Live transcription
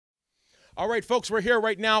All right, folks, we're here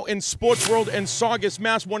right now in Sports World in Saugus,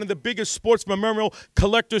 Mass., one of the biggest sports memorial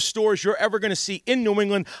collector stores you're ever going to see in New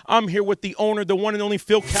England. I'm here with the owner, the one and only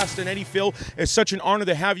Phil Castinetti. Phil, it's such an honor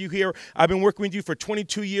to have you here. I've been working with you for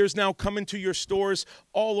 22 years now, coming to your stores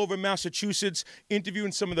all over Massachusetts,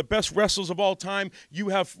 interviewing some of the best wrestlers of all time. You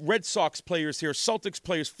have Red Sox players here, Celtics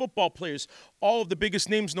players, football players. All of the biggest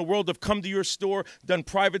names in the world have come to your store, done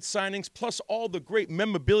private signings, plus all the great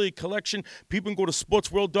memorabilia collection. People can go to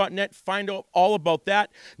sportsworld.net, find out all about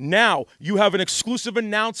that. Now, you have an exclusive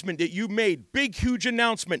announcement that you made. Big, huge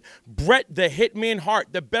announcement. Bret, the Hitman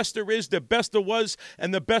Hart, the best there is, the best there was,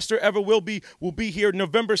 and the best there ever will be here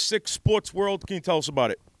November 6th, Sports World. Can you tell us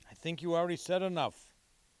about it? I think you already said enough.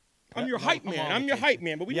 I'm your hype man. I'm your hype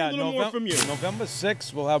man, but we need a little more from you. November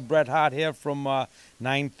 6th, we'll have Bret Hart here from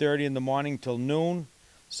 9:30 in the morning till noon,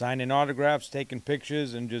 signing autographs, taking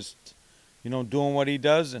pictures, and just, doing what he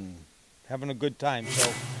does and having a good time. So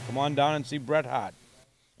come on down and see Bret Hart.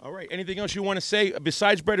 All right. Anything else you want to say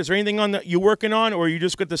besides Bret? Is there anything on that you're working on, or you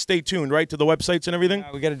just got to stay tuned, right, to the websites and everything?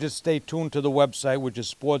 We got to just stay tuned to the website, which is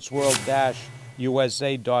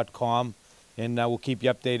sportsworld-usa.com, and we'll keep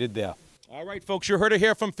you updated there. All right, folks, you heard it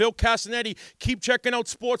here from Phil Castinetti. Keep checking out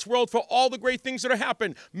Sports World for all the great things that are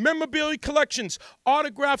happening. Memorabilia collections,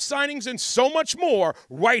 autograph signings, and so much more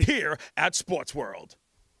right here at Sports World.